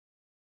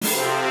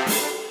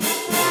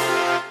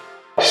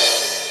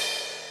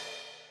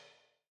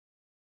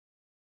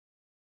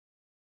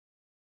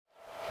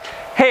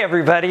Hey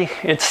everybody,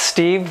 it's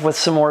Steve with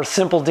some more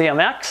Simple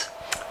DMX.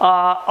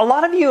 A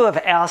lot of you have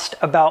asked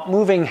about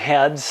moving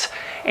heads,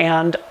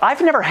 and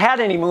I've never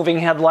had any moving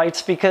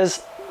headlights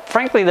because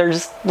frankly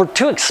were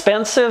too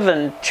expensive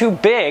and too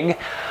big.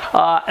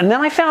 And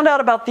then I found out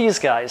about these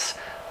guys,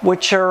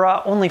 which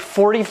are only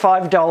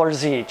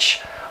 $45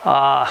 each.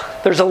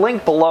 There's a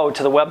link below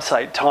to the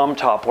website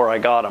TomTop where I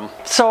got them.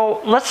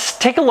 So let's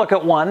take a look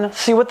at one,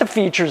 see what the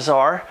features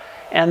are,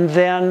 and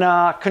then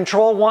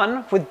control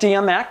one with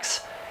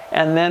DMX.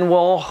 And then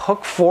we'll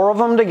hook 4 of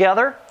them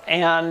together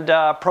and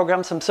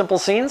program some simple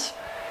scenes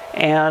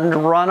and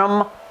run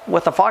them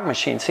with a fog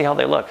machine, see how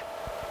they look.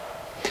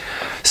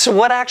 So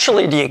what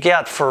actually do you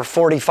get for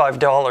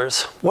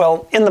 $45?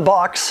 Well, in the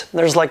box,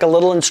 there's like a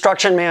little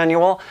instruction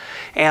manual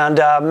and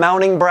a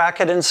mounting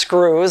bracket and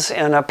screws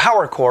and a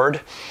power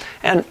cord.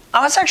 And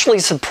I was actually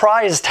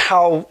surprised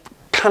how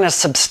kind of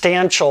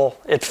substantial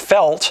it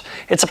felt.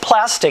 It's a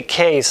plastic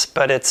case,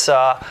 but it's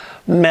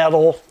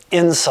metal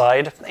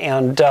inside,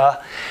 and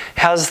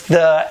has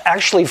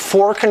actually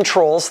 4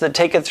 controls that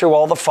take it through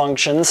all the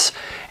functions,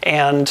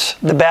 and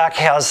the back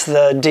has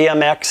the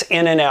DMX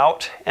in and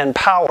out and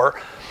power.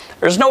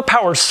 There's no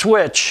power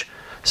switch,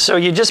 so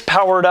you just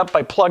power it up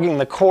by plugging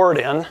the cord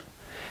in.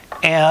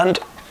 And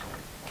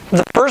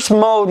the first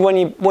mode, when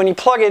you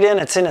plug it in,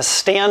 it's in a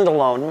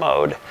standalone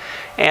mode,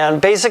 and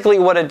basically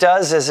what it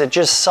does is it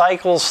just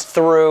cycles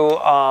through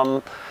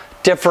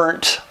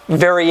different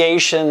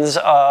variations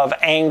of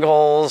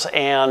angles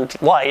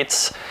and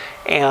lights,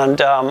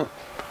 and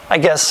I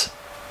guess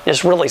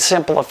it's really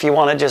simple if you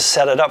want to just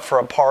set it up for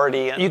a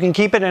party. You can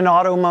keep it in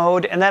auto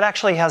mode, and that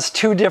actually has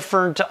 2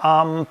 different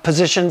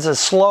positions, a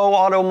slow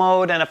auto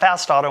mode and a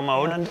fast auto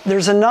mode. And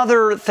there's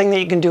another thing that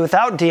you can do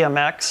without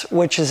DMX,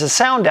 which is a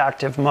sound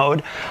active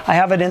mode. I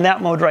have it in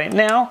that mode right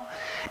now,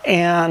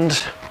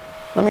 and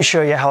let me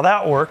show you how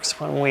that works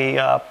when we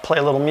play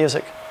a little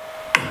music.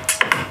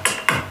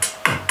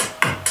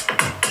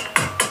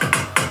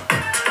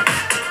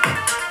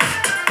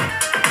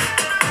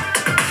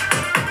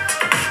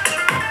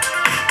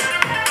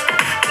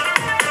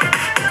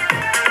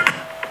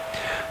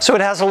 So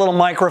it has a little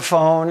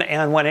microphone,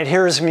 and when it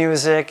hears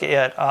music,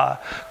 it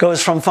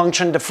goes from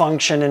function to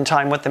function in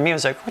time with the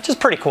music, which is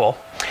pretty cool.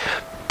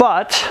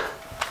 But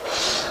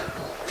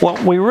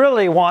what we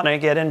really want to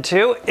get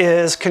into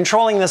is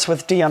controlling this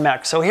with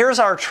DMX. So here's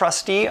our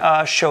trusty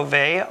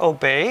Chauvet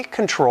Obey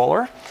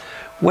controller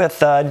with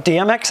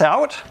DMX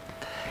out,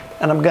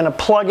 and I'm going to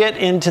plug it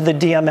into the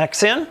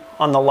DMX in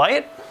on the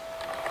light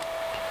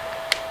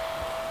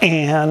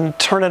and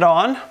turn it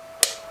on.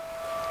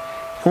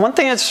 And one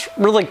thing that's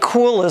really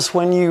cool is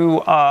when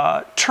you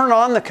turn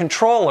on the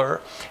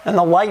controller and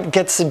the light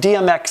gets the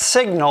DMX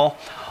signal,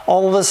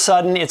 all of a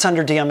sudden it's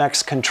under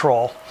DMX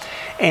control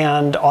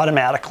and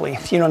automatically.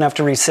 You don't have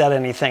to reset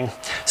anything.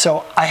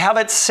 So I have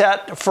it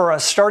set for a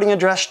starting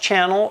address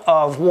channel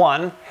of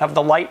 1, have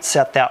the light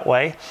set that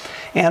way.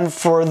 And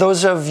for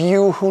those of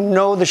you who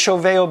know the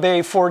Chauvet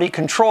Obey 40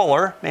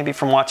 controller, maybe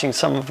from watching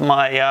some of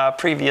my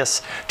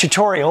previous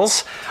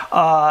tutorials,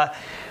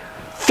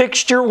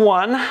 fixture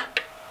 1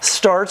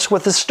 starts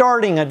with the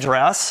starting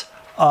address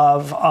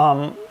of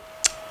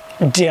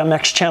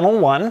DMX channel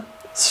 1,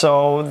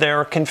 so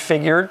they're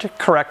configured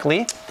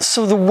correctly.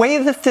 So the way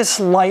that this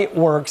light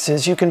works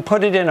is you can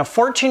put it in a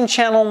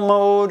 14-channel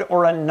mode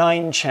or a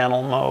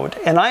 9-channel mode,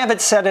 and I have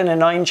it set in a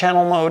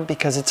 9-channel mode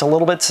because it's a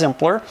little bit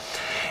simpler.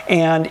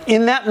 And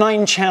in that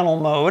 9-channel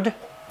mode,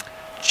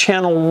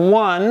 channel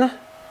 1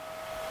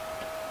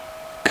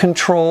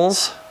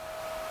 controls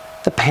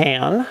the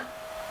pan,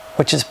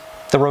 which is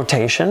the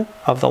rotation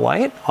of the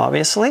light,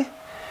 obviously.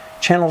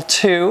 Channel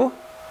 2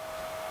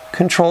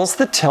 controls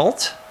the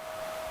tilt,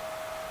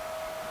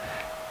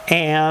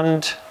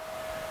 and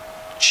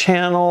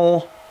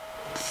channel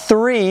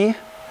 3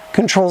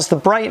 controls the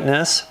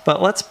brightness,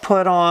 but let's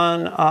put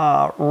on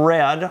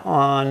red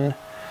on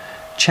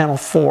channel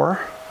 4,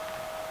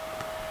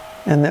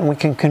 and then we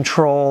can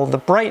control the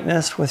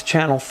brightness with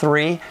channel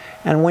 3.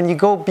 And when you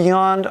go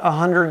beyond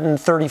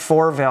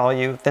 134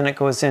 value, then it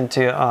goes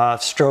into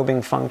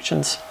strobing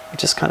functions,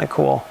 which is kind of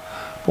cool.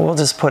 But we'll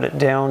just put it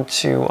down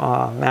to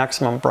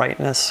maximum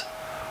brightness,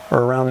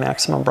 or around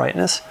maximum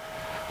brightness.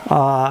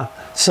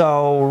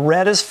 So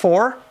red is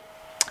 4,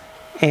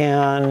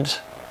 and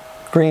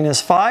green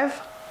is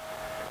 5,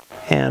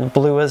 and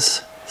blue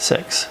is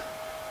 6.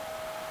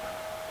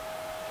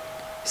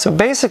 So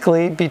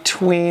basically,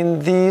 between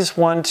these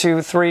 1,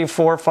 2, 3,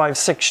 4, 5,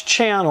 6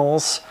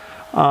 channels,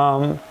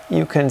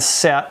 you can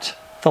set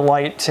the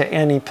light to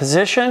any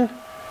position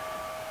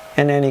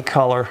and any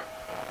color.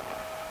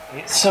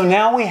 So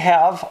now we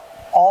have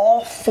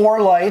all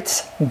 4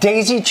 lights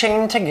daisy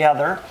chained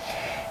together,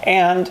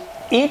 and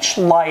each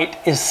light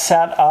is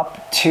set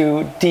up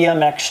to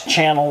DMX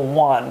channel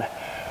 1.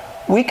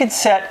 We could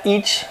set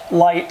each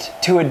light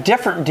to a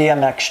different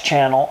DMX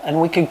channel, and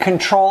we could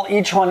control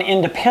each one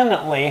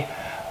independently,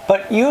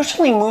 but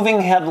usually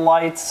moving head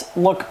lights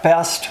look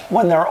best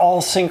when they're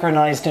all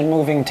synchronized and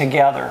moving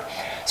together.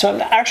 So it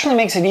actually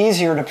makes it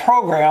easier to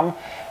program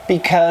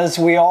because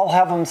we all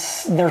have them,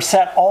 they're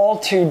set all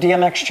to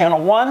DMX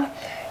channel 1,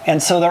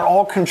 and so they're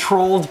all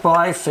controlled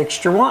by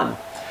fixture 1.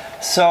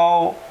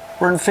 So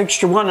we're in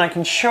fixture 1, and I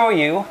can show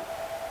you.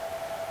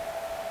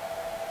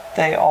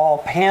 They all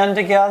pan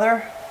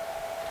together.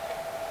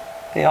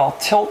 They all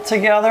tilt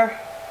together.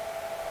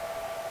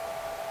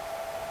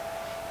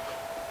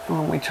 And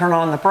when we turn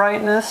on the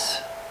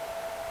brightness,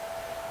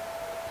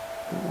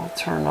 we'll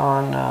turn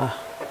on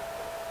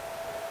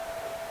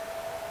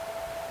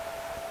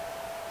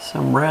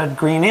some red,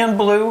 green, and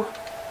blue.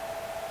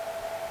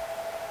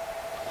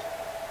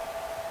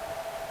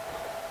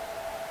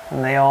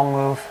 And they all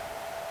move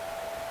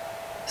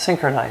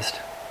synchronized.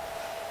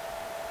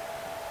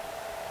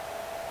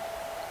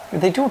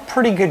 They do a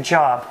pretty good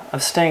job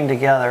of staying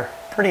together.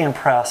 Pretty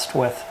impressed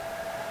with,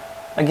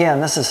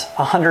 again, this is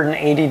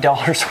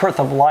 $180 worth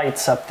of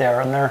lights up there,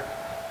 and they're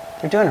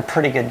doing a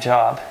pretty good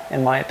job,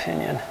 in my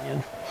opinion.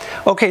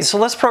 Okay, so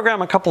let's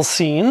program a couple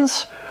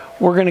scenes.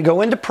 We're going to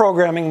go into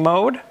programming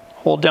mode.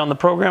 Hold down the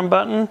program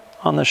button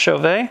on the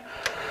Chauvet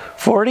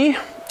 40.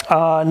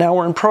 Now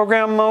we're in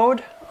program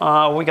mode.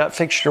 We got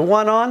fixture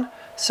 1 on.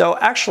 So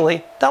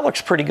actually, that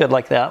looks pretty good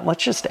like that.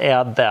 Let's just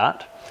add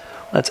that.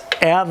 Let's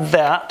add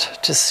that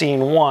to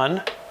scene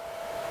 1.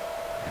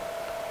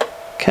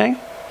 Okay.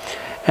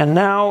 And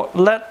now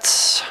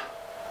let's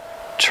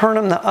turn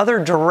them the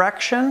other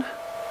direction.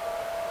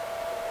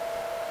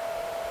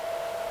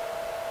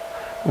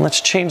 And let's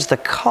change the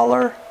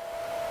color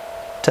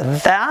to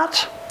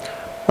that.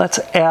 Let's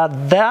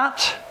add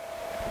that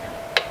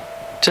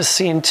to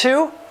scene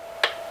 2.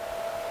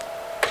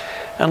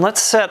 And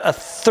let's set a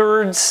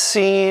third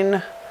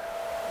scene.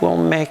 We'll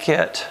make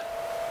it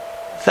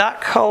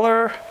that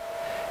color,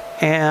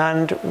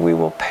 and we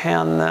will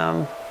pan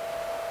them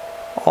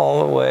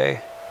all the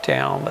way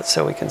down, but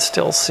so we can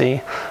still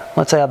see.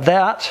 Let's add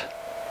that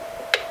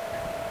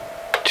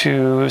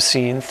to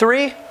scene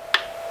 3.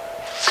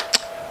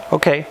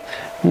 Okay,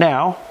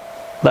 now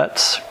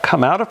let's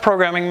come out of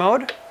programming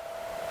mode.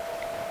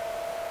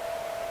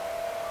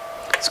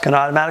 It's going to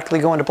automatically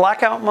go into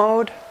blackout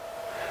mode.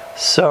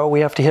 So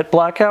we have to hit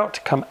blackout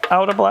to come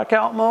out of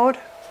blackout mode.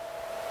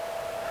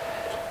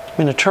 I'm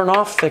going to turn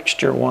off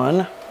fixture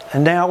 1.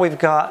 And now we've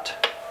got,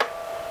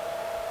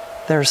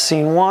 there's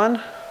scene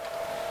 1.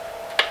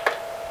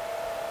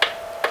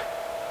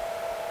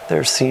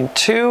 There's scene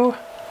 2.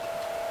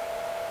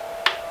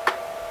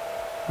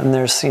 And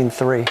there's scene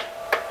 3.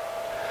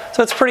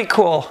 So it's pretty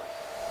cool.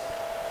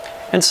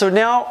 And so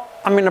now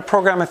I'm going to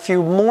program a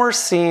few more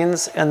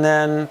scenes and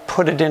then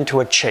put it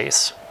into a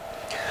chase.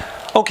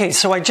 Okay,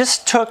 so I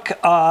just took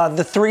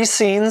the 3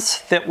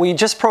 scenes that we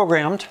just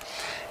programmed,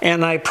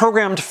 and I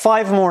programmed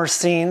 5 more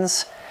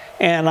scenes,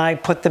 and I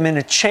put them in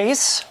a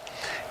chase.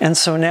 And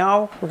so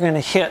now we're going to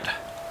hit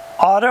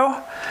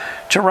auto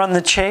to run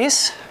the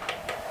chase,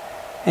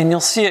 and you'll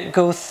see it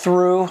go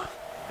through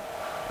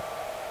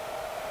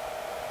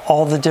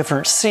all the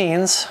different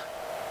scenes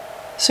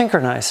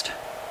synchronized.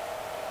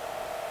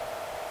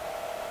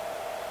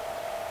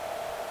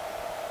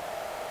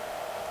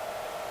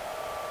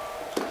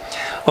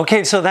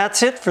 Okay, so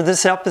that's it for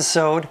this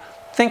episode.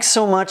 Thanks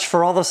so much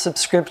for all the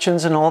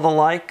subscriptions and all the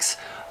likes.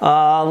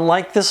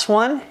 Like this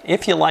one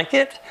if you like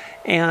it,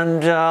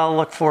 and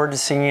look forward to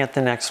seeing you at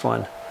the next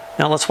one.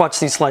 Now let's watch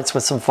these lights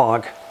with some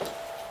fog.